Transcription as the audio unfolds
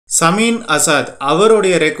Samin Asad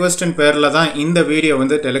அவருடைய ரெக்வெஸ்டின் பேர்ல தான் இந்த வீடியோ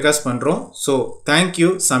வந்து டெலிகாஸ்ட் பண்றோம். So thank you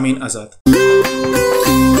Samin Asad.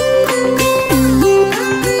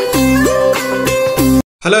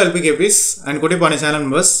 Hello LPKPs and Kutti Paanai channel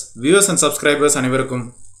members, viewers and subscribers அனைவருக்கும்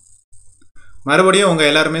மறுபடியும் உங்க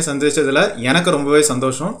எல்லாருமே சந்திச்சதுல எனக்கு ரொம்பவே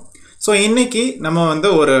சந்தோஷம். So இன்னைக்கு நம்ம வந்து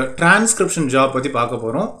ஒரு transcription job பத்தி பார்க்க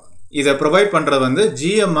போறோம். இதை ப்ரொவைட் பண்றது வந்து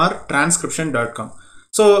gmrtranscription.com.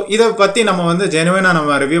 So இதை பற்றி நம்ம வந்து ஜெனுவனாக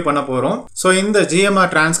நம்ம ரிவ்யூ பண்ண போகிறோம். ஸோ இந்த GMR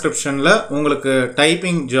டிரான்ஸ்கிரிப்ஷனில் உங்களுக்கு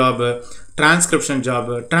typing job, transcription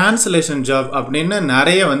job, translation job அப்படின்னு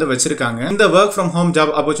நிறைய வந்து வச்சுருக்காங்க. இந்த ஒர்க் ஃப்ரம் ஹோம்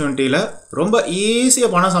ஜாப் ஆப்பர்ச்சுனிட்டியில் ரொம்ப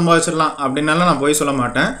ஈஸியாக பணம் சம்பாதிச்சிடலாம் அப்படின்னால நான் போய் சொல்ல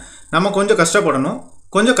மாட்டேன். நம்ம கொஞ்சம் கஷ்டப்படணும்.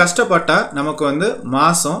 கொஞ்சம் கஷ்டப்பட்டால் நமக்கு வந்து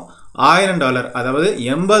மாதம் $1000, அதாவது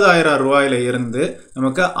 80,000 ரூபாயில இருந்து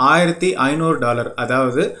நமக்கு $1,500,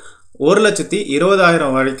 அதாவது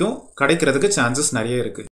 $1,20,000 வரைக்கும் கிடைக்கிறதுக்கு சான்சஸ் நிறைய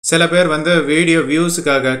இருக்குது. சில பேர் வந்து வீடியோ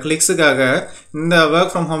வியூஸுக்காக, கிளிக்ஸுக்காக இந்த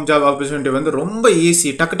work from home job opportunity வந்து ரொம்ப ஈஸி,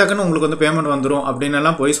 டக்குன்னு உங்களுக்கு வந்து பேமெண்ட் வந்துடும் அப்படின்னு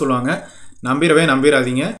எல்லாம் போய் சொல்லுவாங்க.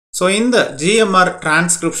 நம்பிடாதீங்க. ஸோ இந்த GMR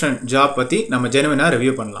டிரான்ஸ்கிரிப்ஷன் ஜாப் பற்றி நம்ம ஜெனுவனாக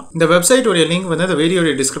ரிவ்யூ பண்ணலாம். இந்த வெப்சைட்டோடைய லிங்க் வந்து இந்த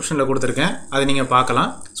வீடியோடைய டிஸ்கிரிப்ஷனில் கொடுத்துருக்கேன், அதை நீங்கள் பார்க்கலாம்.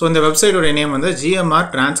 ஸோ இந்த வெப்சைட்டோடைய நேம் வந்து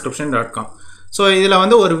gmrtranscription.com. ஸோ இதில்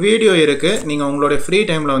வந்து ஒரு வீடியோ இருக்குது, நீங்கள் உங்களுடைய ஃப்ரீ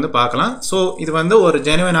டைமில் வந்து பார்க்கலாம். ஸோ இது வந்து ஒரு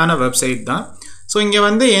ஜெனுவனான வெப்சைட் தான். ஸோ இங்கே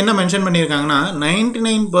வந்து என்ன மென்ஷன் பண்ணியிருக்காங்கன்னா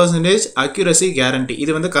 99% அக்யூரசி கேரண்டி.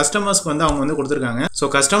 இது வந்து கஸ்டமர்ஸ்க்கு வந்து அவங்க வந்து கொடுத்துருக்காங்க. ஸோ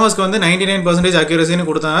கஸ்டமர்ஸ்க்கு வந்து 99% அக்யூரசின்னு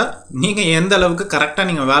கொடுத்தா நீங்கள் எந்த அளவுக்கு கரெக்டாக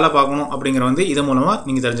நீங்கள் வேலை பார்க்கணும் அப்படிங்கிற வந்து இது மூலமாக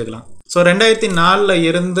நீங்கள் தெரிஞ்சுக்கலாம். ஸோ 2004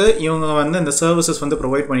 இருந்து இவங்க வந்து இந்த சர்வீசஸ் வந்து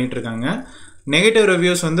ப்ரொவைட் பண்ணிகிட்டு இருக்காங்க. நெகட்டிவ்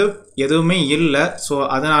ரிவ்யூஸ் வந்து எதுவுமே இல்லை. ஸோ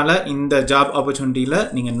அதனால் இந்த ஜாப் ஆப்பர்ச்சுனிட்டியில்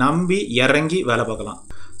நீங்கள் நம்பி இறங்கி வேலை பார்க்கலாம்.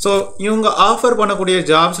 ஸோ இவங்க ஆஃபர் பண்ணக்கூடிய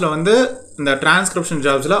ஜாப்ஸில் வந்து இந்த டிரான்ஸ்கிரிப்ஷன்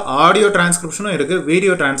ஜாப்ஸில் ஆடியோ டிரான்ஸ்கிரிப்ஷனும் இருக்குது,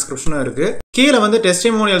 வீடியோ டிரான்ஸ்கிரிப்ஷனும் இருக்குது. கீழே வந்து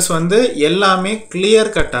டெஸ்டிமோனியல்ஸ் வந்து எல்லாமே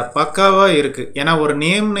கிளியர் கட்டாக பக்காவாக இருக்குது. ஏன்னா ஒரு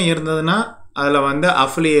நேம்னு இருந்ததுன்னா அதில் வந்து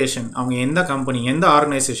அஃபிலியேஷன், அவங்க எந்த கம்பெனி, எந்த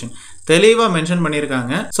ஆர்கனைசேஷன் தெளிவாக மென்ஷன்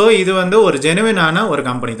பண்ணியிருக்காங்க. ஸோ இது வந்து ஒரு ஜெனுவினான ஒரு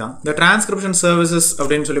கம்பெனி தான். இந்த டிரான்ஸ்கிரிப்ஷன் சர்வீசஸ்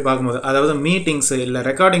அப்படின்னு சொல்லி பார்க்கும்போது, அதாவது மீட்டிங்ஸ் இல்லை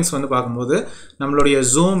ரெக்கார்டிங்ஸ் வந்து பார்க்கும்போது நம்மளுடைய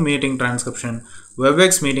zoom meeting transcription,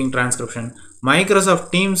 Webex meeting transcription,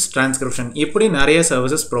 Microsoft teams transcription, இப்படி நிறைய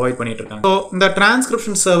சர்வீசஸ் ப்ரொவைட் பண்ணிட்டு இருக்காங்க. ஸோ இந்த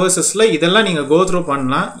டிரான்ஸ்கிரிப்ஷன் சர்வீசஸில் இதெல்லாம் நீங்கள் கோ த்ரூ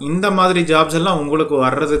பண்ணலாம். இந்த மாதிரி ஜாப்ஸ் எல்லாம் உங்களுக்கு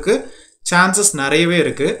வர்றதுக்கு சான்சஸ் நிறையவே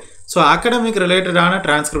இருக்குது. ஸோ அகடமிக் ரிலேட்டடான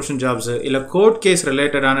டிரான்ஸ்கிரிப்ஷன் ஜாப்ஸு, இல்லை கோர்ட் கேஸ்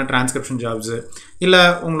ரிலேட்டடான டிரான்ஸ்கிரிப்ஷன் ஜாப்ஸு, இல்லை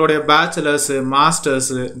உங்களுடைய பேச்சுலர்ஸு,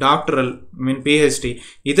 மாஸ்டர்ஸு, டாக்டரல் PhD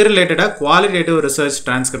இது ரிலேட்டடாக qualitative research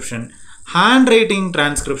transcription, hand writing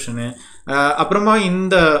transcription, அப்புறமா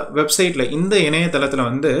இந்த வெப்சைட்டில், இந்த இணையதளத்தில்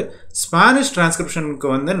வந்து ஸ்பானிஷ் டிரான்ஸ்கிரிப்ஷனுக்கு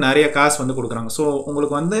வந்து நிறைய காசு வந்து கொடுக்குறாங்க. ஸோ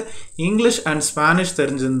உங்களுக்கு வந்து இங்கிலீஷ் அண்ட் ஸ்பானிஷ்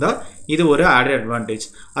தெரிஞ்சிருந்தால் இது ஒரு ஆடட் அட்வான்டேஜ்.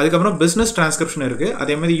 அதுக்கப்புறம் பிஸ்னஸ் டிரான்ஸ்கிரிப்ஷன் இருக்குது.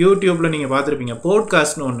 அதே மாதிரி யூடியூப்பில் நீங்கள் பார்த்துருப்பீங்க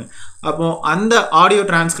போட்காஸ்ட்னு ஒன்று. அப்போது அந்த ஆடியோ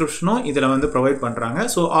டிரான்ஸ்கிரிப்ஷனும் இதில் வந்து ப்ரொவைட் பண்ணுறாங்க.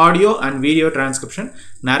 So audio and video transcription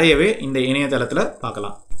நிறையவே இந்த இணையதளத்தில்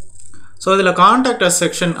பார்க்கலாம். ஸோ இதில் கான்டாக்ட் அஸ்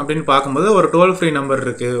செக்ஷன் அப்படின்னு பார்க்கும்போது ஒரு டோல் ஃப்ரீ நம்பர்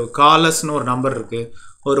இருக்குது, காலர்ஸ்னு ஒரு நம்பர் இருக்குது,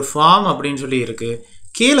 ஒரு ஃபார்ம் அப்படின்னு சொல்லி இருக்குது.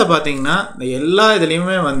 கீழே பார்த்தீங்கன்னா இந்த எல்லா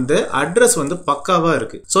இதுலேயுமே வந்து அட்ரஸ் வந்து பக்காவாக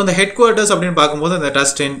இருக்குது. ஸோ இந்த ஹெட் குவார்ட்டர்ஸ் அப்படின்னு பார்க்கும்போது இந்த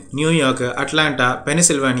Dustin, New York, Atlanta,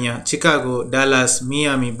 பெனிசில்வேனியா, Chicago, Dallas,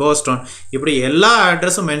 Miami, Boston, இப்படி எல்லா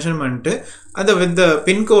அட்ரஸும் மென்ஷன் பண்ணிட்டு அதை வித்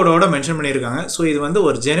பின்கோடோட மென்ஷன் பண்ணியிருக்காங்க. ஸோ இது வந்து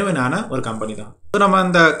ஒரு ஜெனுவினான ஒரு கம்பெனி தான். ஸோ நம்ம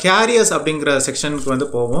அந்த கேரியர்ஸ் அப்படிங்கிற செக்ஷனுக்கு வந்து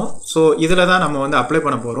போவோம். ஸோ இதில் தான் நம்ம வந்து அப்ளை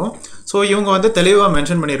பண்ண போகிறோம். ஸோ இவங்க வந்து தெளிவாக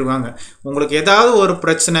மென்ஷன் பண்ணியிருக்காங்க, உங்களுக்கு ஏதாவது ஒரு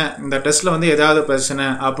பிரச்சனை, இந்த டெஸ்ட்டில் வந்து ஏதாவது பிரச்சனை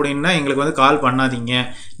அப்படின்னா எங்களுக்கு வந்து கால் பண்ணாதீங்க,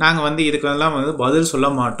 நாங்கள் வந்து இதுக்கெல்லாம் வந்து பதில் சொல்ல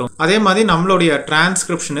மாட்டோம். அதே மாதிரி நம்மளுடைய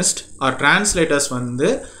டிரான்ஸ்கிரிப்ஷனிஸ்ட் ஆர் டிரான்ஸ்லேட்டர்ஸ் வந்து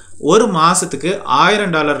ஒரு மாதத்துக்கு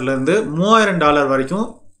 $1000 $3000 வரைக்கும்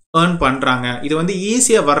ஏர்ன் பண்ணுறாங்க. இது வந்து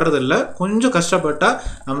ஈஸியாக வர்றதில்ல, கொஞ்சம் கஷ்டப்பட்டால்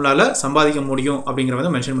நம்மளால் சம்பாதிக்க முடியும் அப்படிங்கிற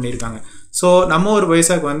வந்து மென்ஷன் பண்ணியிருக்காங்க. ஸோ நம்ம ஒரு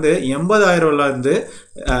பைசாக்கு வந்து 80,000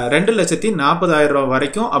 $2,40,000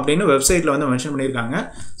 வரைக்கும் அப்படின்னு வெப்சைட்டில் வந்து மென்ஷன் பண்ணியிருக்காங்க.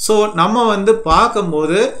 ஸோ நம்ம வந்து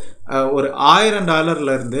பார்க்கும்போது ஒரு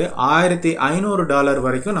 $1000 $1,500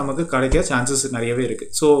 வரைக்கும் நமக்கு கிடைக்க சான்சஸ் நிறையவே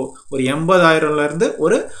இருக்குது. ஸோ ஒரு 80,000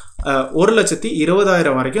 ஒரு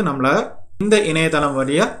 $1,20,000 வரைக்கும் நம்மளால் இந்த இணையதளம்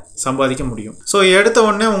வழியாக சம்பாதிக்க முடியும். ஸோ எடுத்த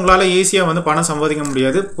உடனே உங்களால் ஈஸியாக வந்து பணம் சம்பாதிக்க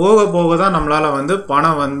முடியாது, போக போக தான் நம்மளால் வந்து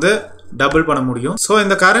பணம் வந்து டபுள் பண்ண முடியும். ஸோ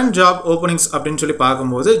இந்த கரண்ட் ஜாப் ஓப்பனிங்ஸ் அப்படின்னு சொல்லி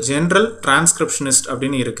பார்க்கும்போது ஜென்ரல் டிரான்ஸ்கிரிப்ஷனிஸ்ட்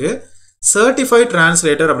அப்படின்னு இருக்குது, சர்டிஃபைட்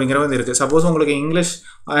டிரான்ஸ்லேட்டர் அப்படிங்கிற வந்து இருக்குது. சப்போஸ் உங்களுக்கு இங்கிலீஷ்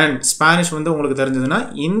அண்ட் ஸ்பானிஷ் வந்து உங்களுக்கு தெரிஞ்சதுன்னா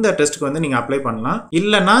இந்த டெஸ்ட்டுக்கு வந்து நீங்கள் அப்ளை பண்ணலாம்,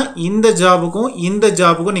 இல்லைனா இந்த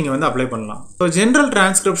ஜாபுக்கும் நீங்கள் வந்து அப்ளை பண்ணலாம். ஸோ ஜென்ரல்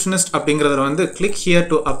டிரான்ஸ்கிரிப்ஷனிஸ்ட் அப்படிங்கிறத வந்து கிளிக் ஹியர்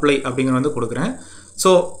டு அப்ளை அப்படிங்கிற வந்து கொடுக்குறேன்.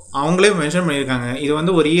 ஸோ அவங்களே மென்ஷன் பண்ணியிருக்காங்க இது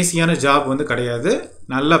வந்து ஒரு ஈஸியான ஜாப் வந்து கிடையாது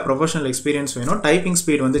நல்ல ப்ரொஃபஷனல் எக்ஸ்பீரியன்ஸ் வேணும் டைப்பிங்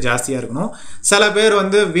ஸ்பீட் வந்து ஜாஸ்தியாக இருக்கணும் சில பேர்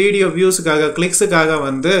வந்து வீடியோ வியூஸுக்காக கிளிக்ஸுக்காக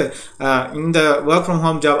வந்து இந்த ஒர்க் ஃப்ரம்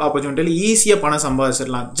ஹோம் ஜாப் ஆப்பர்ச்சுனிட்டியில் ஈஸியாக பணம்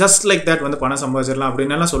சம்பாதிச்சிடலாம் ஜஸ்ட் லைக் தட் வந்து பணம் சம்பாதிச்சிடலாம்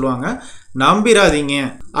அப்படின்னுலாம் சொல்லுவாங்க நம்பிடாதீங்க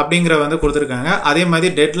அப்படிங்கிற வந்து கொடுத்துருக்காங்க அதே மாதிரி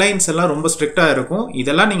டெட்லைன்ஸ் எல்லாம் ரொம்ப ஸ்ட்ரிக்டாக இருக்கும்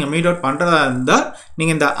இதெல்லாம் நீங்கள் மீட் அவுட் பண்ணுறதா இருந்தால்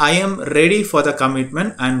நீங்கள் இந்த I am ready for the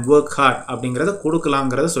commitment and work hard அப்படிங்கிறத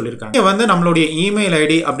கொடுக்கலாங்கிறத சொல்லியிருக்காங்க இங்கே வந்து நம்மளுடைய இமெயில்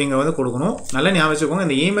ஐடி அப்படிங்கிறத வந்து கொடுக்கணும் நல்லா ஞாபகம் வச்சுக்கோங்க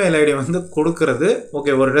இந்த இமெயில் ஐடி வந்து கொடுக்கறது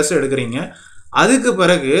ஓகே ஒரு ட்ரெஸ் எடுக்கிறீங்க அதுக்கு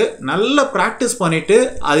பிறகு நல்லா ப்ராக்டிஸ் பண்ணிவிட்டு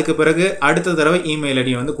அதுக்கு பிறகு அடுத்த தடவை இமெயில்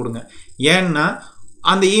ஐடியை வந்து கொடுங்க ஏன்னா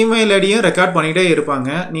அந்த இமெயில் ஐடியும் ரெக்கார்ட் பண்ணிகிட்டே இருப்பாங்க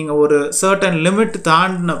நீங்கள் ஒரு சர்டன் லிமிட்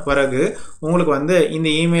தாண்டின பிறகு உங்களுக்கு வந்து இந்த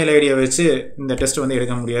இமெயில் ஐடியை வச்சு இந்த டெஸ்ட் வந்து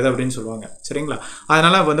எடுக்க முடியாது அப்படின்னு சொல்லுவாங்க சரிங்களா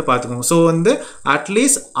அதனால் வந்து பார்த்துக்கோங்க ஸோ வந்து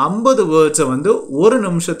அட்லீஸ்ட் 50 வேர்ட்ஸை வந்து ஒரு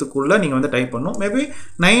நிமிஷத்துக்குள்ளே நீங்கள் வந்து டைப் பண்ணணும் மேபி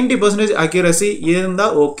 90% அக்யூரசி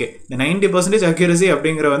இருந்தால் ஓகே இந்த 90% அக்யூரசி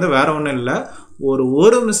அப்படிங்கிற வந்து வேறு ஒன்றும் இல்லை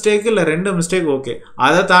ஒரு மிஸ்டேக் இல்லை 2 மிஸ்டேக் ஓகே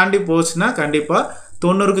அதை தாண்டி போச்சுன்னா கண்டிப்பாக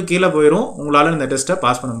 90க்கு கீழே போயிடும் உங்களால் இந்த டெஸ்ட்டை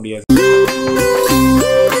பாஸ் பண்ண முடியாது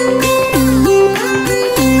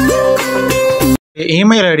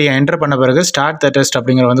இமெயில் ஐடியை என்டர் பண்ண பிறகு ஸ்டார்ட் த டெஸ்ட்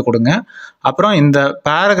அப்படிங்கிற வந்து கொடுங்க அப்புறம் இந்த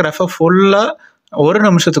பேராகிராஃபை ஃபுல்லாக ஒரு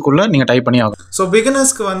நிமிஷத்துக்குள்ளே நீங்கள் டைப் பண்ணி ஆகும் ஸோ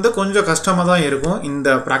பிகினர்ஸ்க்கு வந்து கொஞ்சம் கஷ்டமாக தான் இருக்கும்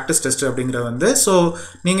இந்த ப்ராக்டிஸ் டெஸ்ட் அப்படிங்கிறது வந்து ஸோ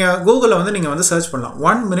நீங்கள் கூகுளில் வந்து நீங்கள் வந்து சர்ச் பண்ணலாம்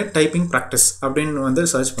 1 minute டைப்பிங் ப்ராக்டிஸ் அப்படின்னு வந்து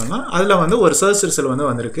சர்ச் பண்ணலாம் அதில் வந்து ஒரு சர்ச் ரிசல்ட் வந்து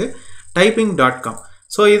வந்திருக்கு typing.com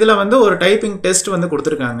ஸோ இதில் வந்து ஒரு டைப்பிங் டெஸ்ட் வந்து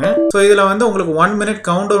கொடுத்துருக்காங்க ஸோ இதில் வந்து உங்களுக்கு 1 minute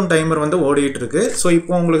கவுண்ட் டவுன் டைமர் வந்து ஓடிட்டு இருக்கு ஸோ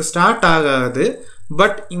இப்போ உங்களுக்கு ஸ்டார்ட் ஆகாது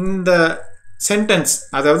பட் இந்த சென்டென்ஸ்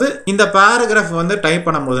அதாவது இந்த பேராகிராஃப் வந்து டைப்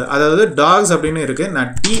பண்ணும்போது அதாவது டாக்ஸ் அப்படின்னு இருக்குது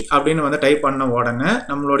நான் டி அப்படின்னு வந்து டைப் பண்ண உடனே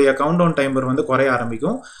நம்மளுடைய கவுண்ட் டவுன் டைமர் வந்து குறைய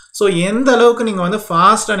ஆரம்பிக்கும் ஸோ எந்த அளவுக்கு நீங்கள் வந்து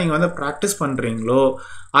ஃபாஸ்ட்டாக நீங்கள் வந்து ப்ராக்டிஸ் பண்ணுறீங்களோ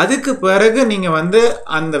அதுக்கு பிறகு நீங்கள் வந்து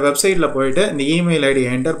அந்த வெப்சைட்டில் போயிட்டு இந்த இமெயில் ஐடியை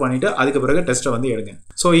என்டர் பண்ணிவிட்டு அதுக்கு பிறகு டெஸ்ட்டை வந்து எடுங்க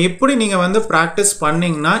ஸோ இப்படி நீங்கள் வந்து ப்ராக்டிஸ்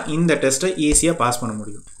பண்ணிங்கன்னா இந்த டெஸ்ட்டை ஈஸியாக பாஸ் பண்ண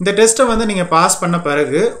முடியும் இந்த டெஸ்ட்டை வந்து நீங்கள் பாஸ் பண்ண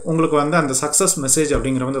பிறகு உங்களுக்கு வந்து அந்த சக்ஸஸ் மெசேஜ்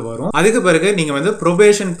அப்படிங்கிற வந்து வரும் அதுக்கு பிறகு நீங்கள் வந்து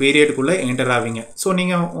ப்ரொபேஷன் பீரியடுக்குள்ளே என்டர் ஆவீங்க ஸோ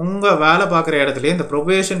நீங்கள் உங்கள் வேலை பார்க்குற இடத்துலேயே இந்த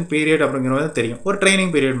ப்ரொபேஷன் பீரியட் அப்படிங்கிறது தெரியும் ஒரு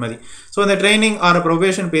ட்ரைனிங் பீரியட் மாதிரி ஸோ இந்த ட்ரைனிங் ஆர்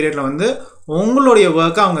ப்ரொபேஷன் பீரியடில் வந்து உங்களுடைய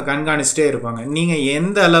ஒர்க்கை அவங்க கண்காணிச்சிட்டே இருப்பாங்க நீங்கள்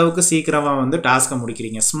எந்த அளவுக்கு சீக்கிரமாக வந்து டாஸ்க்கை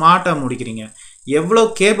முடிக்கிறீங்க ஸ்மார்ட்டாக முடிக்கிறீங்க எவ்வளோ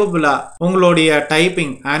கேப்பபிளாக உங்களுடைய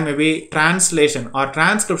typing and maybe translation R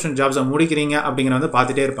transcription ஜாப்ஸை முடிக்கிறீங்க அப்படிங்கிற வந்து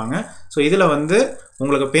பார்த்துட்டே இருப்பாங்க ஸோ இதில் வந்து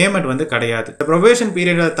உங்களுக்கு பேமெண்ட் வந்து கிடையாது இந்த ப்ரொபேஷன்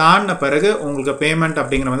பீரியடை தாண்டின பிறகு உங்களுக்கு பேமெண்ட்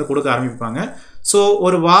அப்படிங்கிற வந்து கொடுக்க ஆரம்பிப்பாங்க ஸோ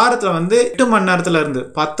ஒரு வாரத்தில் வந்து 8 மணி நேரத்துலேருந்து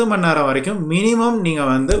 10 மணி நேரம் வரைக்கும் மினிமம் நீங்கள்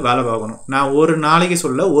வந்து வேலை பார்க்கணும் நான் ஒரு நாளைக்கு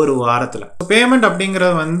சொல்ல ஒரு வாரத்தில் பேமெண்ட்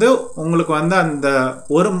அப்படிங்கிறது வந்து உங்களுக்கு வந்து அந்த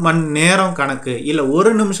 1 மணி நேரம் கணக்கு இல்லை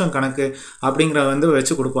 1 நிமிஷம் கணக்கு அப்படிங்கிறத வந்து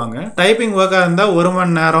வச்சு கொடுப்பாங்க டைப்பிங் ஒர்க்காக இருந்தால் 1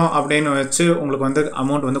 மணி நேரம் அப்படின்னு வச்சு உங்களுக்கு வந்து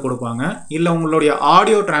அமௌண்ட் வந்து கொடுப்பாங்க இல்லை உங்களுடைய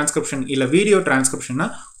ஆடியோ டிரான்ஸ்கிரிப்ஷன் இல்லை வீடியோ டிரான்ஸ்கிரிப்ஷன்னா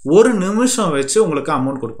 1 நிமிஷம் வச்சு உங்களுக்கு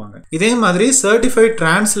அமௌண்ட் கொடுப்பாங்க இதே மாதிரி சர்டிஃபைட்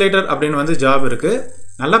டிரான்ஸ்லேட்டர் அப்படின்னு வந்து ஜாப் இருக்குது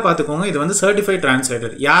நல்லா பார்த்துக்கோங்க இது வந்து சர்டிஃபைட்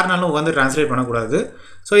டிரான்ஸ்லேட்டர் யாருனாலும் வந்து டிரான்ஸ்லேட் பண்ணக்கூடாது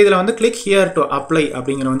ஸோ இதில் வந்து கிளிக் ஹியர் டு அப்ளை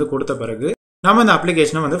அப்படிங்கிற வந்து கொடுத்த பிறகு நம்ம இந்த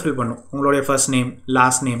அப்ளிகேஷனை வந்து ஃபில் பண்ணணும் உங்களுடைய first name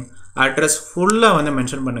last name address ஃபுல்லாக வந்து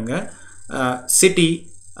மென்ஷன் பண்ணுங்கள் சிட்டி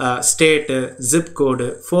ஸ்டேட்டு ஜிப் கோடு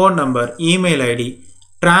phone number email ID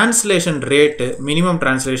translation rate minimum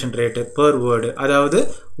translation rate per word அதாவது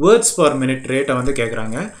வேர்ட்ஸ் பர் மினிட் ரேட்டை வந்து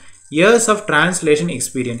கேட்குறாங்க இயர்ஸ் ஆஃப் டிரான்ஸ்லேஷன்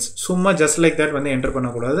எக்ஸ்பீரியன்ஸ் சும்மா ஜஸ்ட் லைக் தட் வந்து என்டர்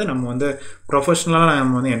பண்ணக்கூடாது நம்ம வந்து ப்ரொஃபஷ்னலாக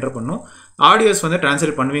நம்ம வந்து என்டர் பண்ணணும் ஆடியோஸ் வந்து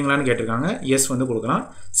டிரான்ஸ்லேட் பண்ணுவீங்களான்னு கேட்டிருக்காங்க எஸ் வந்து கொடுக்கலாம்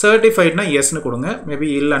சர்டிஃபைட்னா எஸ்ன்னு கொடுங்க மேபி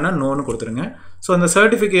இல்லைன்னா நோன்னு கொடுத்துருங்க ஸோ அந்த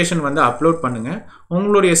சர்டிஃபிகேஷன் வந்து அப்லோட் பண்ணுங்கள்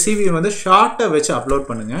உங்களுடைய சிவி வந்து ஷார்ட்டாக வச்சு அப்லோட்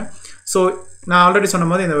பண்ணுங்கள் ஸோ நான் ஆல்ரெடி சொன்ன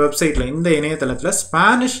மாதிரி இந்த வெப்சைட்டில் இந்த இணையதளத்தில்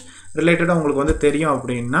ஸ்பானிஷ் ரிலேட்டடாக உங்களுக்கு வந்து தெரியும்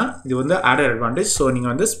அப்படின்னா இது வந்து ஆடட் அட்வான்டேஜ் ஸோ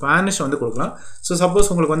நீங்கள் வந்து ஸ்பானிஷ் வந்து கொடுக்கலாம் ஸோ சப்போஸ்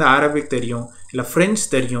உங்களுக்கு வந்து அரபிக் தெரியும் இல்லை ஃப்ரெஞ்ச்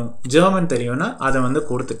தெரியும் ஜெர்மன் தெரியும்னா அதை வந்து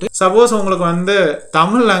கொடுத்துட்டு சப்போஸ் உங்களுக்கு வந்து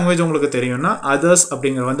தமிழ் லாங்குவேஜ் உங்களுக்கு தெரியும்னா அதர்ஸ்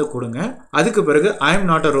அப்படிங்கிற வந்து கொடுங்க அதுக்கு பிறகு ஐ எம்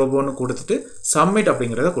நாட் அ ரோபோன்னு கொடுத்துட்டு சப்மிட்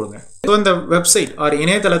அப்படிங்கிறத கொடுங்க ஸோ இந்த வெப்சைட் ஆர்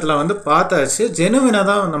இணையதளத்தில் வந்து பார்த்தாச்சு ஜெனுவினாக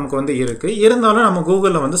தான் நமக்கு வந்து இருக்குது இருந்தாலும் நம்ம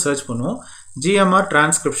கூகுளில் வந்து சர்ச் பண்ணுவோம் GMR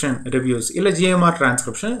டிரான்ஸ்கிரிப்ஷன் ரிவ்யூஸ் இல்லை GMR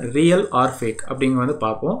transcription real R fake அப்படிங்க வந்து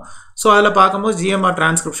பார்ப்போம் ஸோ அதில் பார்க்கும்போது GMR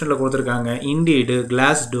டிரான்ஸ்கிரிப்ஷனில் கொடுத்துருக்காங்க Indeed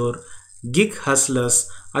class door kick hustlers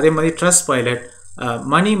அதே மாதிரி ட்ரஸ்ட் பைலட்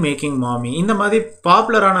மணி மேக்கிங் மாமி இந்த மாதிரி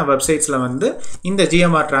பாப்புலரான வெப்சைட்ஸில் வந்து இந்த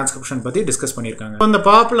GMR டிரான்ஸ்கிரிப்ஷன் பற்றி டிஸ்கஸ் பண்ணியிருக்காங்க இந்த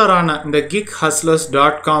பாப்புலரான இந்த கிக்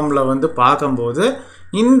ஹஸ்லர்ஸ்.comல வந்து பார்க்கும்போது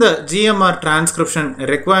இந்த GMR டிரான்ஸ்கிரிப்ஷன்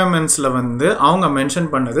ரெக்குவயர்மெண்ட்ஸில் வந்து அவங்க மென்ஷன்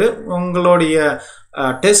பண்ணது உங்களுடைய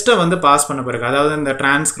டெஸ்ட்டை வந்து பாஸ் பண்ண பிறகு, அதாவது இந்த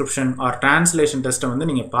டிரான்ஸ்கிரிப்ஷன் ஆர் டிரான்ஸ்லேஷன் டெஸ்ட்டை வந்து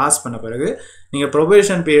நீங்கள் பாஸ் பண்ண பிறகு நீங்கள்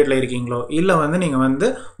ப்ரொபேஷன் பீரியடில் இருக்கீங்களோ இல்லை வந்து நீங்கள் வந்து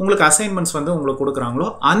உங்களுக்கு அசைன்மெண்ட்ஸ் வந்து உங்களுக்கு கொடுக்குறாங்களோ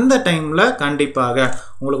அந்த டைமில் கண்டிப்பாக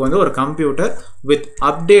உங்களுக்கு வந்து ஒரு computer with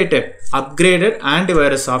upgraded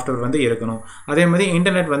antivirus software வந்து இருக்கணும். அதே மாதிரி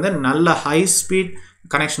இன்டர்நெட் வந்து நல்ல ஹை ஸ்பீட்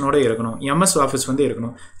கனெக்ஷனோடு இருக்கணும். எம்எஸ் ஆஃபீஸ் வந்து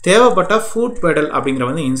இருக்கணும். தேவைப்பட்ட ஃபுட் பெடல் அப்படிங்கிற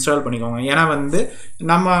வந்து இன்ஸ்டால் பண்ணிக்கோங்க. ஏன்னா வந்து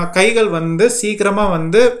நம்ம கைகள் வந்து சீக்கிரமாக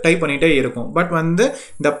வந்து டைப் பண்ணிகிட்டே இருக்கும். பட் வந்து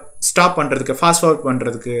இந்த ஸ்டாப் பண்ணுறதுக்கு, ஃபாஸ்ட் ஃபார்வர்ட்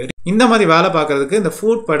பண்ணுறதுக்கு, இந்த மாதிரி வேலை பார்க்குறதுக்கு இந்த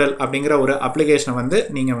ஃபுட் பெடல் அப்படிங்கிற ஒரு அப்ளிகேஷனை வந்து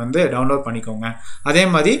நீங்கள் வந்து டவுன்லோட் பண்ணிக்கோங்க. அதே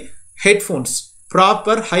மாதிரி headphones,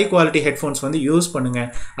 proper high quality headphones வந்து யூஸ்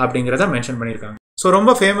பண்ணுங்கள் அப்படிங்கிறத மென்ஷன் பண்ணியிருக்காங்க. ஸோ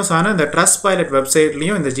ரொம்ப ஃபேமஸான இந்த ட்ரஸ்ட்பைலட்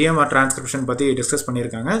வெப்சைட்லேயும் இந்த GMR டிரான்ஸ்கிரிப்ஷன் பற்றி டிஸ்கஸ்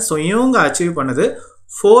பண்ணியிருக்காங்க. ஸோ இவங்க அச்சீவ் பண்ணது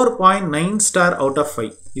 4.9 ஸ்டார் அவுட் ஆஃப் 5.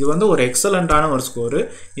 இது வந்து ஒரு எக்ஸலண்ட்டான ஒரு ஸ்கோரு.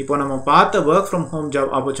 இப்போ நம்ம பார்த்த ஒர்க் ஃப்ரம் ஹோம்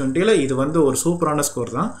ஜாப் ஆப்பர்ச்சுனிட்டியில் இது வந்து ஒரு சூப்பரான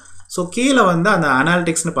ஸ்கோர் தான். ஸோ கீழே வந்து அந்த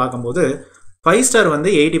அனாலிட்டிக்ஸ்னு பார்க்கும்போது 5 ஸ்டார் வந்து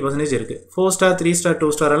 80% இருக்குது. 4 ஸ்டார் 3 ஸ்டார்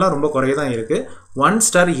 2 ஸ்டார் எல்லாம் ரொம்ப குறைய தான் இருக்குது. 1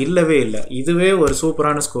 ஸ்டார் இல்லவே இல்லை. இதுவே ஒரு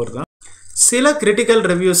சூப்பரான ஸ்கோர் தான். சில கிரிட்டிக்கல்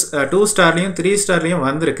ரிவ்யூஸ் 2 ஸ்டார்லையும் 3 ஸ்டார்லையும்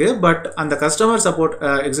வந்திருக்கு. பட் அந்த கஸ்டமர் சப்போர்ட்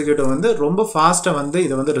எக்ஸிக்யூட்டிவ் வந்து ரொம்ப ஃபாஸ்ட்டாக வந்து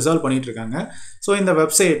இதை வந்து ரிசால்வ் பண்ணிட்டு இருக்காங்க. ஸோ இந்த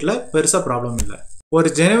வெப்சைட்டில் பெருசாக ப்ராப்ளம் இல்லை. ஒரு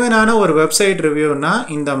ஜெனுவினான ஒரு வெப்சைட் ரிவ்யூனா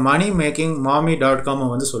இந்த moneymakingmommy.com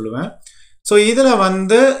வந்து சொல்லுவேன். ஸோ இதில்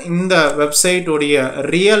வந்து இந்த வெப்சைட்டுடைய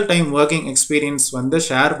ரியல் டைம் ஒர்க்கிங் எக்ஸ்பீரியன்ஸ் வந்து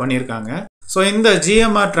ஷேர் பண்ணியிருக்காங்க. ஸோ இந்த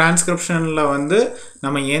GMR டிரான்ஸ்கிரிப்ஷனில் வந்து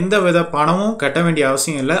நம்ம எந்த வித பணமும் கட்ட வேண்டிய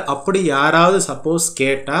அவசியம் இல்லை. அப்படி யாராவது சப்போஸ்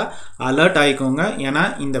கேட்டால் அலர்ட் ஆகிக்கோங்க. ஏன்னா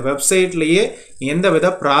இந்த வெப்சைட்லேயே எந்த வித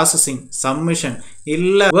ப்ராசஸிங், சப்மிஷன்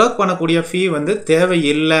இல்லை ஒர்க் பண்ணக்கூடிய ஃபீ வந்து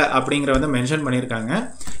தேவையில்லை அப்படிங்கிற வந்து மென்ஷன் பண்ணியிருக்காங்க.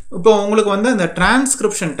 இப்போ உங்களுக்கு வந்து இந்த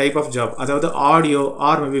டிரான்ஸ்கிரிப்ஷன் டைப் ஆஃப் ஜாப், அதாவது audio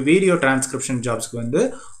or maybe video transcription ஜாப்ஸ்க்கு வந்து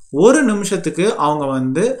ஒரு நிமிஷத்துக்கு அவங்க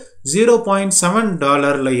வந்து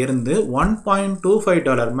 $0.7 இருந்து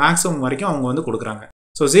 $1.25 மேக்ஸிமம் வரைக்கும் அவங்க வந்து கொடுக்குறாங்க.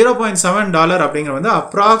 ஸோ $0.7 அப்படிங்கிற வந்து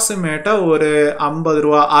அப்ராக்சிமேட்டாக ஒரு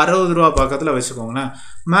 $50 $60 பக்கத்தில் வச்சுக்கோங்களேன்.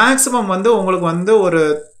 மேக்ஸிமம் வந்து உங்களுக்கு வந்து ஒரு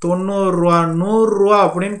 $90 $100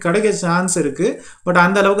 அப்படின்னு கிடைக்க சான்ஸ் இருக்குது. பட்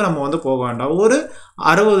அந்த அளவுக்கு நம்ம வந்து போக வேண்டாம். ஒரு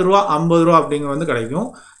 $60 $50 அப்படிங்கிற வந்து கிடைக்கும்.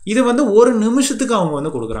 இது வந்து ஒரு நிமிஷத்துக்கு அவங்க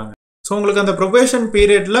வந்து கொடுக்குறாங்க. ஸோ உங்களுக்கு அந்த ப்ரொபேஷன்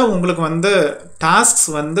பீரியடில் உங்களுக்கு வந்து டாஸ்க்ஸ்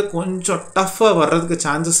வந்து கொஞ்சம் டஃப்பாக வர்றதுக்கு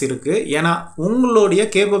சான்சஸ் இருக்குது. ஏன்னா உங்களுடைய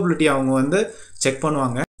கேப்பபிலிட்டி அவங்க வந்து செக்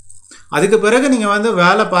பண்ணுவாங்க. அதுக்கு பிறகு நீங்கள் வந்து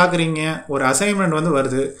வேலை பார்க்குறீங்க, ஒரு அசைன்மெண்ட் வந்து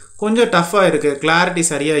வருது, கொஞ்சம் டஃப்பாக இருக்குது, கிளாரிட்டி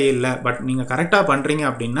சரியாக இல்லை, பட் நீங்கள் கரெக்டாக பண்ணுறீங்க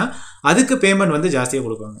அப்படின்னா அதுக்கு பேமெண்ட் வந்து ஜாஸ்தியாக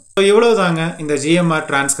கொடுப்பாங்க. ஸோ இவ்வளோ தாங்க இந்த GMR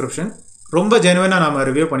டிரான்ஸ்கிரிப்ஷன். ரொம்ப ஜெனுவினாக நம்ம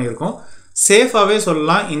ரிவ்யூ பண்ணியிருக்கோம். சேஃபாகவே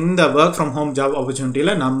சொல்லலாம். இந்த ஒர்க் ஃப்ரம் ஹோம் ஜாப்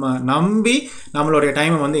ஆப்பர்ச்சுனிட்டியில் நம்ம நம்பி நம்மளுடைய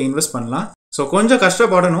டைமை வந்து இன்வெஸ்ட் பண்ணலாம். ஸோ கொஞ்சம்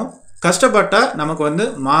கஷ்டப்படணும். கஷ்டப்பட்டால் நமக்கு வந்து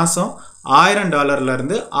மாதம்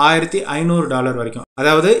 $1000 $1500 வரைக்கும்,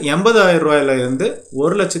 அதாவது $80,000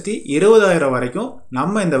 1,20,000 வரைக்கும்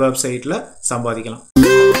நம்ம இந்த வெப்சைட்டில் சம்பாதிக்கலாம்.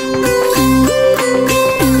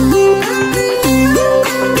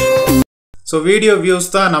 ஸோ வீடியோ வியூஸ்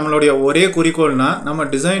தான் நம்மளுடைய ஒரே குறிக்கோள்னா நம்ம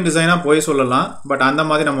டிசைனாக போய் சொல்லலாம். பட் அந்த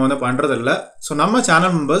மாதிரி நம்ம வந்து பண்ணுறதில்ல. ஸோ நம்ம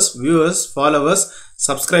channel members, viewers, followers,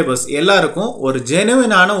 subscribers எல்லாருக்கும் ஒரு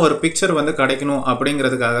ஜெனுவினான ஒரு பிக்சர் வந்து கிடைக்கணும்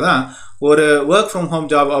அப்படிங்கிறதுக்காக தான் ஒரு work from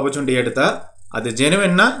home job opportunity எடுத்தால் அது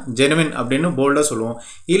ஜெனுவின்னா ஜெனுவின் அப்படின்னு போல்டாக சொல்லுவோம்.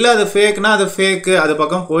 இல்லை அது ஃபேக்னா அது ஃபேக்கு, அது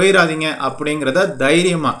பக்கம் போயிடாதீங்க அப்படிங்கிறத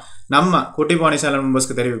தைரியமாக நம்ம குட்டி பானை சேனல்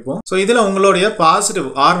மெம்பர்ஸ்க்கு தெரிவிப்போம். ஸோ இதில் உங்களுடைய positive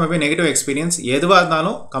or maybe negative experience எதுவாக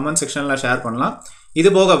இருந்தாலும் கமெண்ட் செக்ஷனில் ஷேர் பண்ணலாம். இது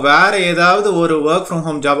போக வேறு ஏதாவது ஒரு ஒர்க் ஃப்ரம்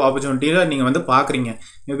ஹோம் ஜாப் ஆப்பர்ச்சுனிட்டியில் நீங்கள் வந்து பார்க்குறீங்க,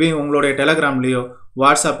 மேபி உங்களுடைய டெலகிராம்லேயோ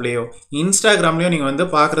வாட்ஸ்அப்லேயோ இன்ஸ்டாகிராம்லேயோ நீங்கள் வந்து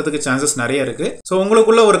பார்க்குறதுக்கு சான்சஸ் நிறைய இருக்குது. ஸோ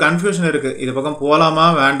உங்களுக்குள்ள ஒரு கன்ஃபியூஷன் இருக்குது, இது பக்கம் போகலாமா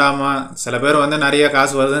வேண்டாமா, சில பேர் வந்து நிறைய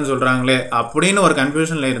காசு வருதுன்னு சொல்கிறாங்களே அப்படின்னு ஒரு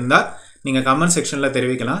கன்ஃபியூஷனில் இருந்தால் நீங்கள் கமெண்ட் செக்ஷனில்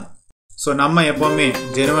தெரிவிக்கலாம். ஸோ நம்ம எப்போவுமே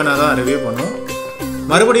ஜெனுவனாக தான் ரிவ்யூ பண்ணுவோம்.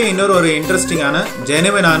 மறுபடியும் இன்னொரு ஒரு இன்ட்ரெஸ்டிங்கான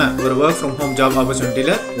ஜெனுவினான ஒரு ஒர்க் ஃப்ரம் ஹோம் ஜாப்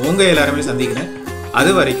ஆப்பர்ச்சுனிட்டியில் உங்கள் எல்லாருமே சந்திக்கிறேன்.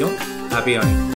 அது வரைக்கும் ஹாப்பியாக